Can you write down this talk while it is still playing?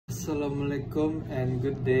Assalamualaikum and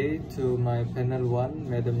good day to my panel 1,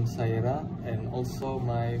 Madam Saira, and also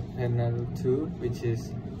my panel 2, which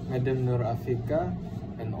is Madam Nur Afika,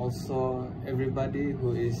 and also everybody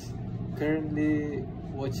who is currently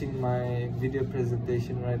watching my video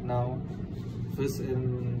presentation right now. First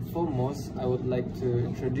and foremost, I would like to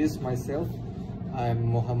introduce myself. I'm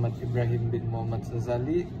Mohammad Ibrahim bin Mohammad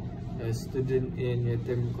Sazali, a student in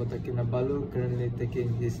UiTM Kota Kinabalu, currently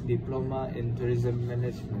taking his diploma in tourism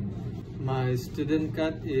management. My student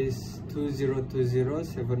card is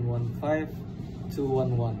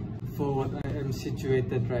 2020-715-211. For what I am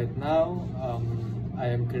situated right now,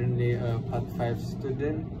 I am currently a Part 5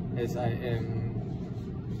 student, as I am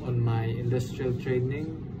on my industrial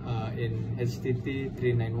training in HTT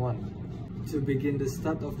 391. To begin the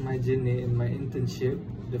start of my journey in my internship,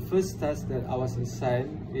 the first task that I was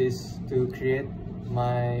assigned is to create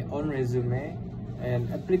my own resume and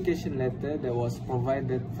application letter that was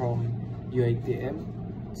provided from UiTM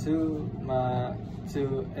to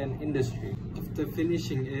an industry. After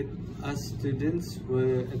finishing it, us students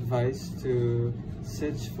were advised to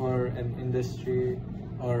search for an industry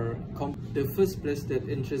or the first place that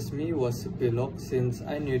interested me was Sepilok, since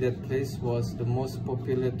I knew that place was the most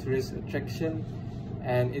popular tourist attraction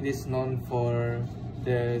and it is known for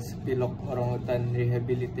the Sepilok Orangutan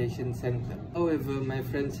Rehabilitation Center. However, my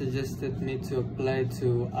friend suggested me to apply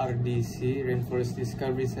to RDC, Rainforest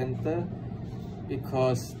Discovery Center,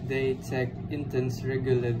 because they take interns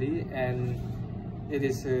regularly and it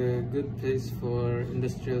is a good place for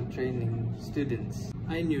industrial training students.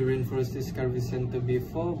 I knew Rainforest Discovery Center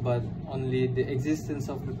before, but only the existence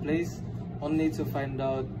of the place, only to find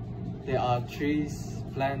out there are trees,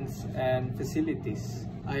 plants, and facilities.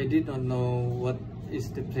 I did not know what is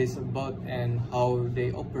the place about and how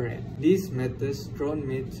they operate. These matters drawn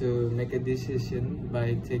me to make a decision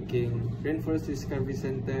by taking Rainforest Discovery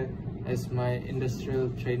Center as my industrial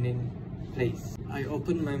training place. I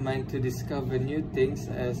opened my mind to discover new things,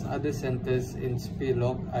 as other centers in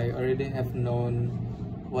Sepilok I already have known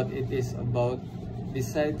what it is about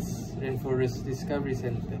besides Rainforest Discovery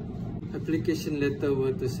Center. Application letter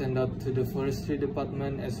were to send out to the forestry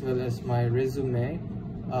department as well as my resume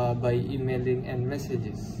by emailing and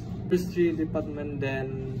messages. Forestry department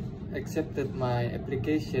then accepted my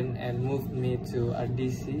application and moved me to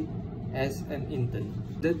RDC as an intern.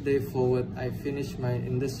 That day forward, I finished my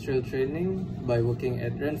industrial training by working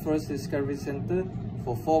at Rainforest Discovery Center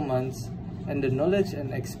for 4 months, and the knowledge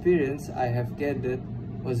and experience I have gathered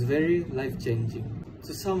was very life-changing.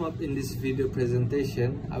 To sum up in this video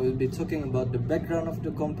presentation, I will be talking about the background of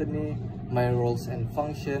the company, my roles and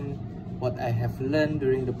function, what I have learned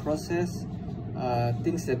during the process,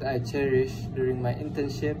 things that I cherish during my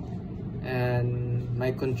internship, and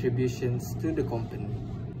my contributions to the company.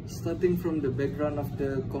 Starting from the background of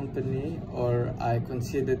the company, or I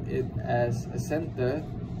considered it as a center,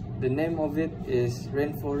 the name of it is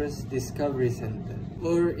Rainforest Discovery Center,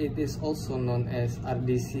 or it is also known as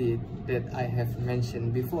RDC that I have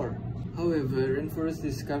mentioned before. However, Rainforest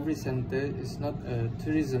Discovery Center is not a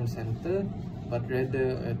tourism center, but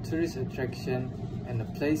rather a tourist attraction and a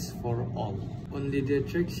place for all. Only the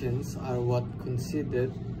attractions are what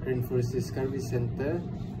considered Rainforest Discovery Center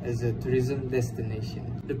as a tourism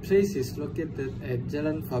destination. The place is located at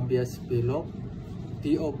Jalan Fabia Sepilok,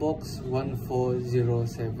 PO Box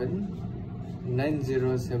 1407,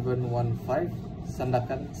 90715,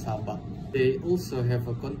 Sandakan, Sabah. They also have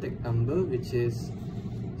a contact number which is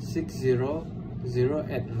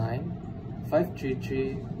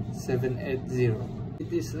 60089-533-780.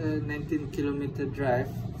 It is a 19-kilometer drive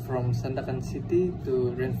from Sandakan City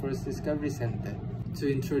to Rainforest Discovery Center. To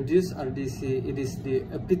introduce RDC, it is the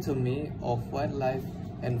epitome of wildlife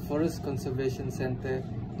and forest conservation center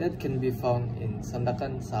that can be found in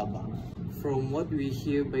Sandakan, Sabah. From what we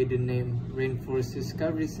hear by the name Rainforest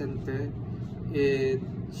Discovery Center, it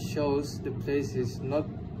shows the place is not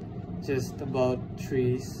just about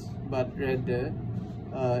trees, but rather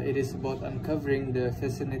it is about uncovering the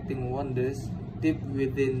fascinating wonders deep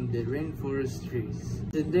within the rainforest trees.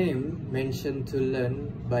 The name mentioned to learn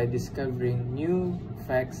by discovering new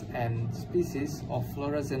facts and species of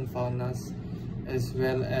floras and faunas, as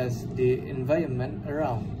well as the environment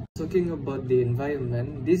around. Talking about the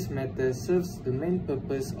environment, this matter serves the main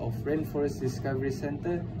purpose of Rainforest Discovery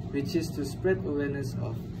Center, which is to spread awareness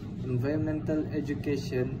of environmental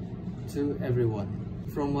education to everyone.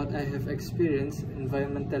 From what I have experienced,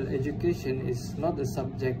 environmental education is not a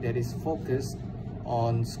subject that is focused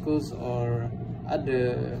on schools or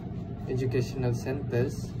other educational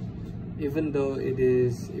centers. even though it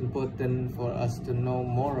is important for us to know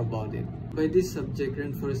more about it. By this subject,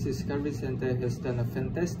 Rainforest Discovery Center has done a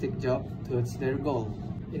fantastic job towards their goal.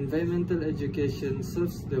 Environmental education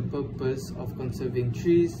serves the purpose of conserving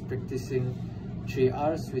trees, practicing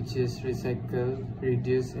 3Rs, which is recycle,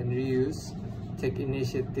 reduce, and reuse, take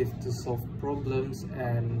initiative to solve problems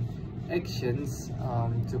and actions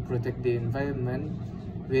to protect the environment,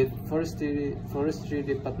 with forestry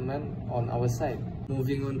department on our side.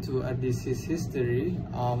 Moving on to RDC's history,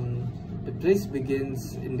 the place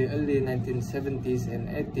begins in the early 1970s and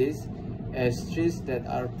 80s, as trees that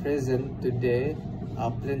are present today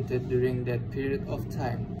are planted during that period of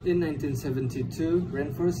time. In 1972,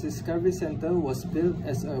 Rainforest Discovery Center was built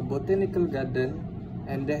as a botanical garden,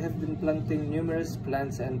 and they have been planting numerous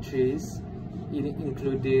plants and trees,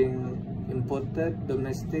 including imported,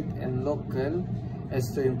 domestic, and local,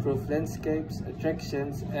 as to improve landscapes,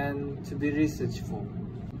 attractions, and to be researched for.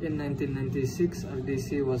 In 1996,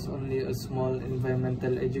 RDC was only a small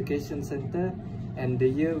environmental education center, and the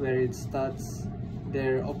year where it starts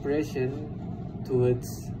their operation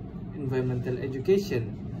towards environmental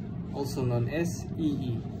education, also known as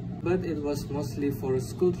EE. But it was mostly for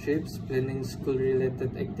school trips, planning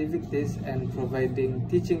school-related activities, and providing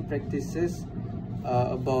teaching practices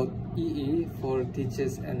about EE for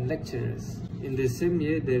teachers and lecturers. In the same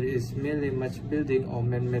year, there is merely much building or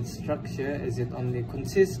man-made structure, as it only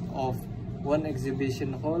consists of one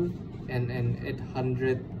exhibition hall and an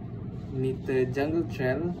 800-meter jungle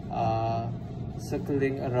trail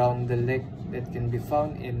circling around the lake that can be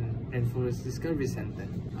found in Rainforest Discovery Center.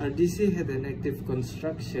 RDC had an active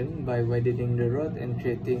construction by widening the road and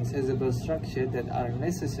creating sizable structures that are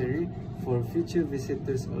necessary for future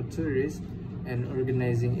visitors or tourists, and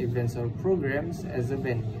organizing events or programs as a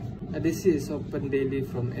venue. RDC is open daily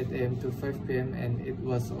from 8 AM to 5 PM, and it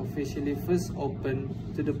was officially first opened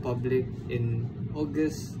to the public in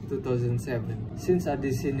August 2007. Since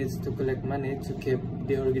RDC needs to collect money to keep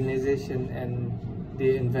the organization and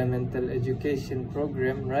the environmental education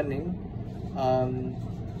program running,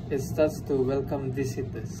 it starts to welcome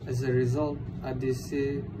visitors. As a result,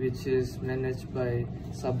 RDC, which is managed by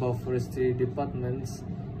Sabah Forestry Department's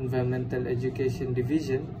Environmental Education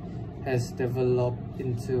Division, has developed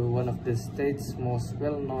into one of the state's most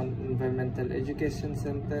well-known environmental education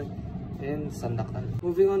center in Sandakan.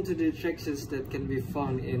 Moving on to the attractions that can be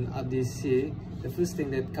found in RDC, the first thing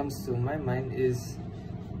that comes to my mind is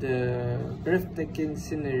the breathtaking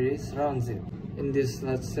scenery surrounds it. In this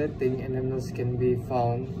large setting, animals can be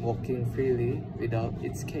found walking freely without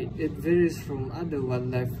its cage. It varies from other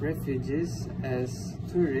wildlife refuges, as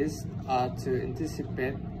tourists are to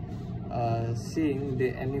anticipate seeing the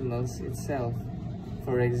animals itself.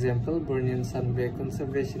 For example, Bornean Sun Bear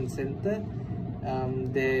Conservation Center,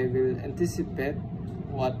 they will anticipate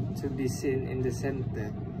what to be seen in the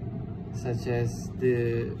center, such as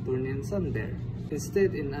the Bornean Sun Bear.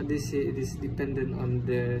 Instead, in RDC, it is dependent on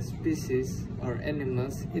the species or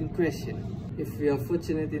animals in question. If we are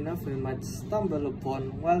fortunate enough, we might stumble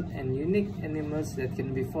upon wild and unique animals that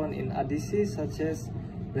can be found in RDC, such as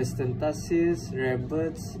western tarsiers, rare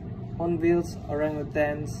birds, hornbills,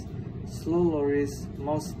 orangutans, slow lories,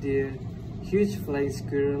 mouse deer, huge flying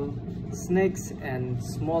squirrel, snakes, and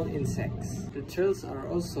small insects. The trails are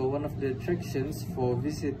also one of the attractions for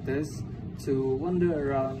visitors to wander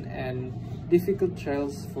around, and difficult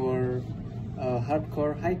trails for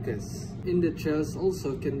hardcore hikers. In the trails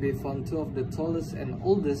also can be found two of the tallest and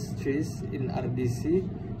oldest trees in RDC,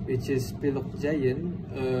 which is Pilok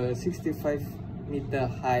Giant, 65-meter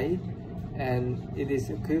high, and it is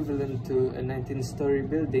equivalent to a 19-story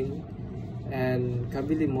building, and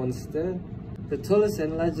Kabili Monster, the tallest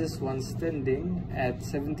and largest one, standing at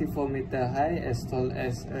 74-meter high, as tall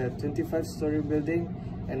as a 25-story building,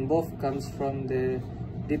 and both comes from the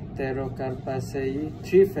Dipterocarpaceae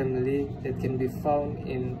tree family that can be found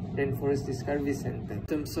in Rainforest Discovery Center. In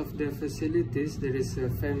terms of the facilities, there is a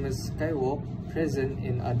famous skywalk present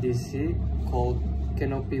in RDC called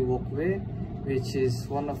Canopy Walkway, which is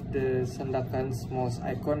one of the Sandakan's most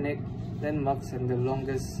iconic landmarks and the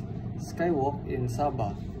longest skywalk in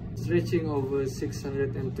Sabah, stretching over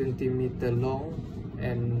 620 meter long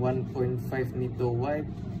and 1.5 meter wide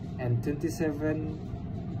and 27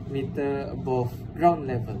 meter above ground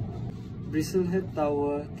level. Bristlehead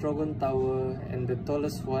Tower, Trogon Tower, and the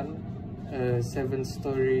tallest one, a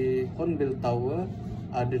 7-story Hornbill Tower,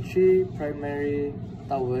 are the three primary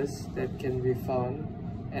towers that can be found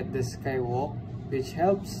at the skywalk, which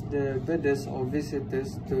helps the birders or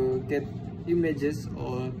visitors to get images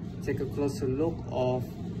or take a closer look of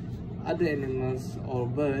other animals or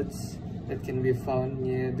birds that can be found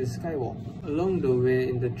near the skywalk. Along the way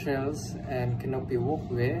in the trails and canopy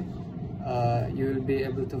walkway, you will be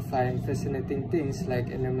able to find fascinating things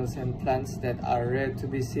like animals and plants that are rare to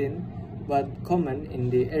be seen but common in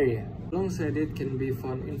the area. Alongside it can be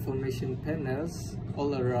found information panels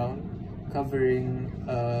all around covering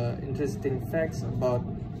interesting facts about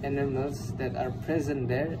animals that are present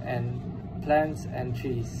there and plants and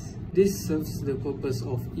trees. This serves the purpose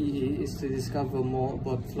of EE is to discover more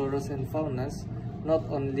about floras and faunas, not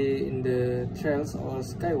only in the trails or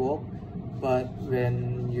skywalk, but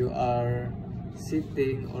when you are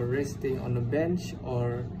sitting or resting on a bench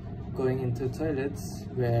or going into toilets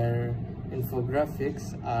where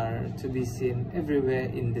infographics are to be seen everywhere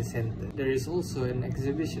in the center. There is also an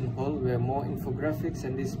exhibition hall where more infographics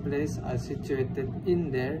and displays are situated in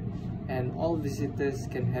there, and all visitors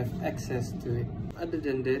can have access to it. Other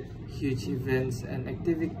than that, huge events and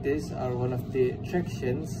activities are one of the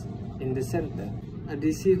attractions in the center.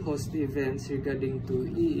 RDC hosts events regarding to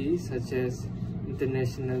EE such as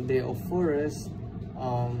International Day of Forest,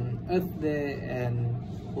 Earth Day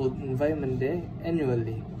and World Environment Day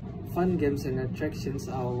annually. Fun games and attractions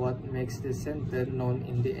are what makes the center known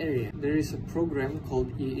in the area. There is a program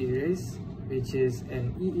called EE Race, which is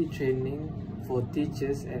an EE training for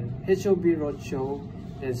teachers, and HOB Roadshow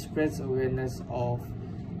that spreads awareness of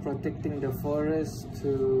protecting the forest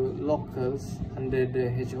to locals under the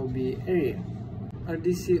HOB area.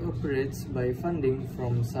 RDC operates by funding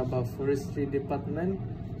from Sabah Forestry Department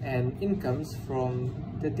and incomes from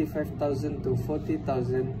 35,000 to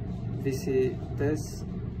 40,000 visitors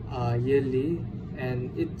yearly,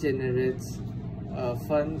 and it generates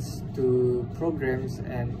funds to programs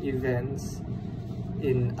and events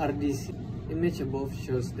in RDC. Image above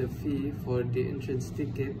shows the fee for the entrance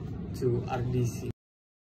ticket to RDC.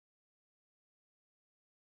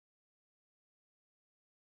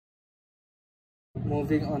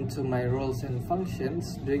 Moving on to my roles and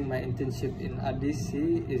functions during my internship in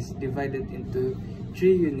RDC is divided into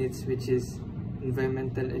 3 units, which is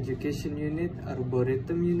Environmental Education Unit,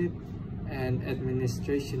 Arboretum Unit, and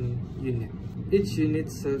Administration Unit. Each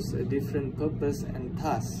unit serves a different purpose and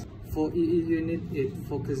task. For EE unit, it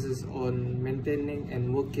focuses on maintaining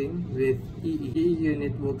and working with EE. EE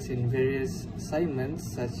unit works in various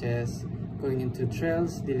assignments such as going into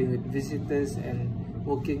trails, dealing with visitors, and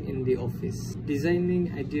working in the office.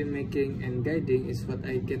 Designing, idea making, and guiding is what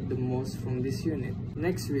I get the most from this unit.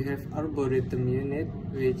 Next, we have Arboretum unit,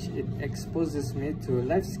 which it exposes me to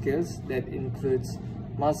life skills that includes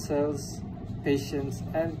muscles, patience,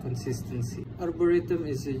 and consistency. Arboretum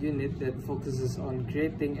is a unit that focuses on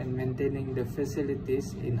creating and maintaining the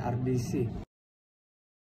facilities in RDC.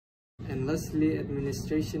 And lastly,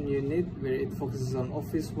 Administration unit, where it focuses on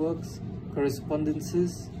office works,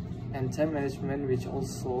 correspondences, and time management, which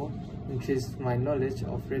also increased my knowledge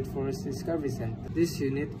of Red Forest Discovery Center. This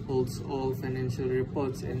unit holds all financial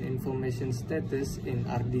reports and information status in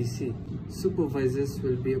RDC. Supervisors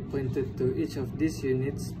will be appointed to each of these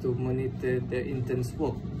units to monitor the interns'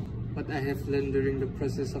 work. What I have learned during the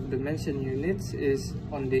process of the mentioned units is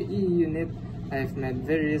on the EE unit, I have made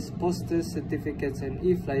various posters, certificates, and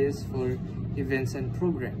e-flyers for events and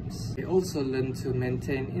programs. I also learned to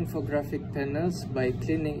maintain infographic panels by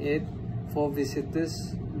cleaning it for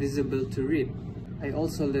visitors visible to read. I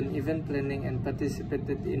also learned event planning and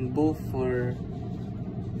participated in both for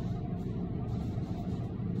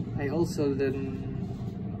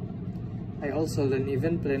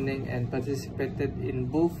event planning and participated in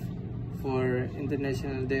both for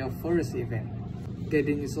International Day of Forest event.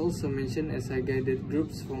 Guiding is also mentioned as I guided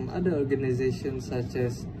groups from other organizations such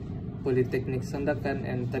as Polytechnic Sandakan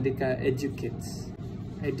and Tadika Educates.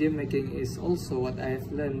 Idea making is also what I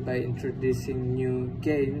have learned by introducing new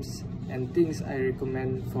games and things I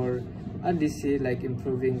recommend for RDC, like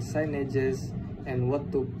improving signages and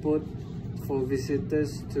what to put for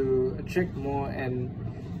visitors to attract more and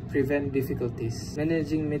prevent difficulties.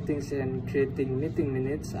 Managing meetings and creating meeting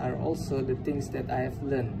minutes are also the things that I have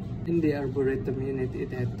learned. In the Arboretum unit,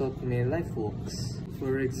 it had taught me life works.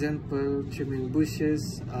 For example, trimming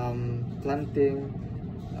bushes, planting,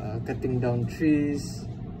 cutting down trees,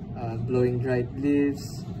 blowing dried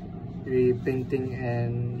leaves, repainting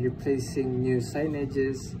and replacing new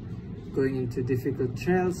signages, going into difficult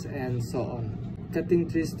trails, and so on. Cutting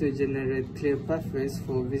trees to generate clear pathways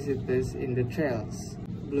for visitors in the trails.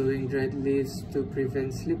 Blowing dried leaves to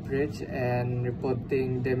prevent slippage, and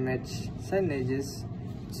reporting damaged signages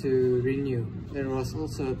to renew. There was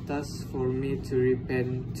also a task for me to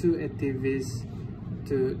repaint 2 ATVs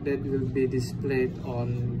that will be displayed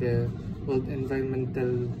on the World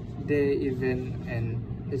Environmental Day event and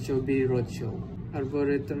HOB Roadshow.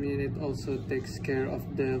 Arboretum unit also takes care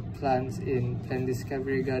of the plants in plant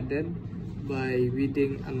discovery garden by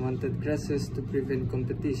weeding unwanted grasses to prevent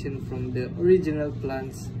competition from the original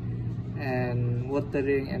plants, and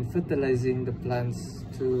watering and fertilizing the plants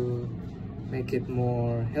to make it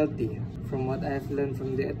more healthy. From what I have learned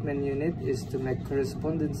from the admin unit is to make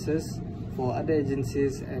correspondences for other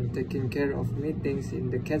agencies and taking care of meetings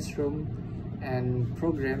in the cats room and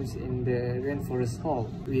programs in the rainforest hall.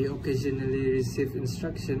 We occasionally receive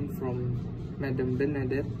instruction from Madam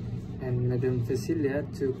Bernadette and Madam Cecilia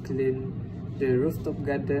to clean the rooftop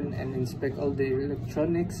garden and inspect all the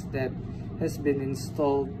electronics that has been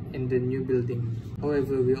installed in the new building.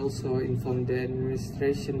 However, we also informed the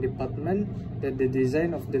administration department that the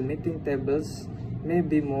design of the meeting tables may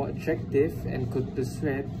be more attractive and could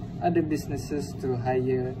persuade other businesses to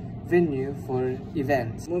hire venue for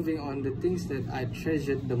events. Moving on, the things that I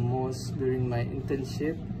treasured the most during my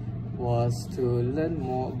internship was to learn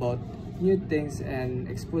more about new things and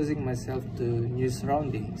exposing myself to new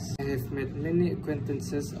surroundings. I have met many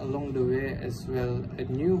acquaintances along the way, as well a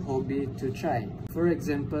new hobby to try. For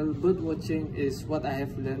example, bird watching is what I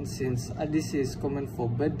have learned, since RDC is common for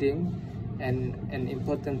birding and an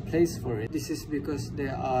important place for it. This is because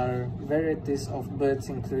there are varieties of birds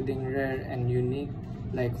including rare and unique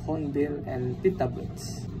like hornbill and pita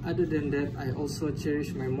birds. Other than that, I also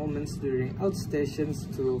cherish my moments during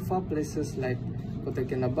outstations to far places like Kota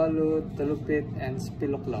Kinabalu, Telupit, and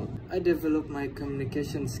Spilok. I developed my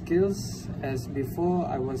communication skills, as before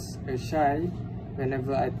I was shy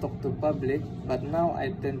whenever I talk to public, but now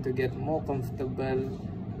I tend to get more comfortable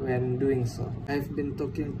when doing so. I've been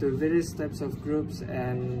talking to various types of groups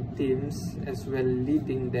and teams, as well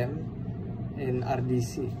leading them in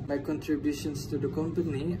RDC. My contributions to the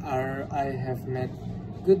company are I have met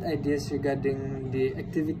good ideas regarding the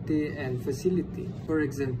activity and facility. For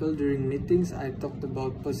example, during meetings, I talked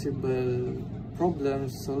about possible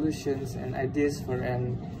problems, solutions, and ideas for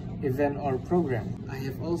an event or program. I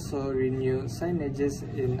have also renewed signages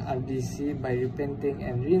in RDC by repainting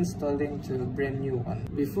and reinstalling to a brand new one.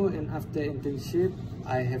 Before and after internship,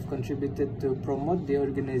 I have contributed to promote the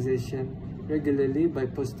organization regularly by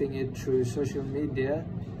posting it through social media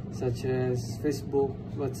such as Facebook,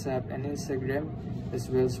 WhatsApp, and Instagram, as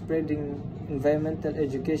well spreading environmental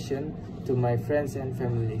education to my friends and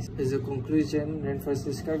families. As a conclusion, Rainforest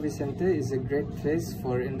Discovery Center is a great place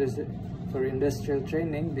for industrial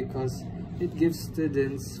training because it gives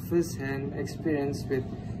students first-hand experience with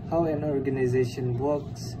how an organization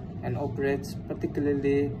works and operates,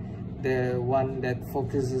 particularly the one that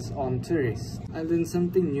focuses on tourists. I learn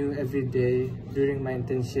something new every day during my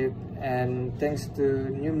internship, and thanks to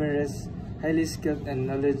numerous highly skilled and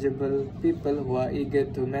knowledgeable people who are eager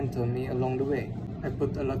to mentor me along the way. I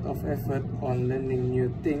put a lot of effort on learning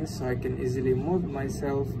new things so I can easily mold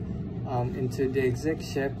myself into the exact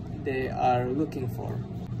shape they are looking for.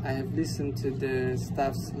 I have listened to the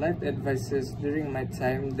staff's life advices during my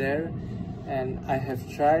time there, and I have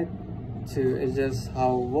tried to adjust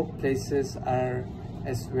how workplaces are,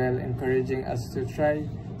 as well encouraging us to try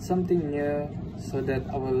something new so that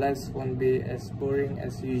our lives won't be as boring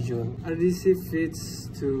as usual. RDC fits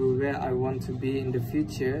to where I want to be in the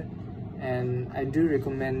future, and I do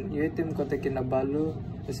recommend UiTM Kota Kinabalu,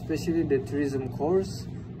 especially the tourism course,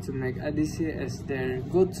 to make RDC as their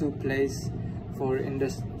go-to place for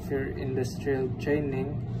industrial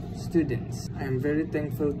training students. I am very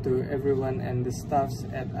thankful to everyone and the staffs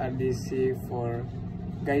at RDC for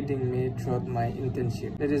guiding me throughout my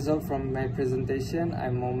internship. That is all from my presentation.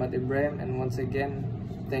 I'm Mohammad Ibrahim, and once again,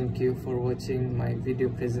 thank you for watching my video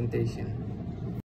presentation.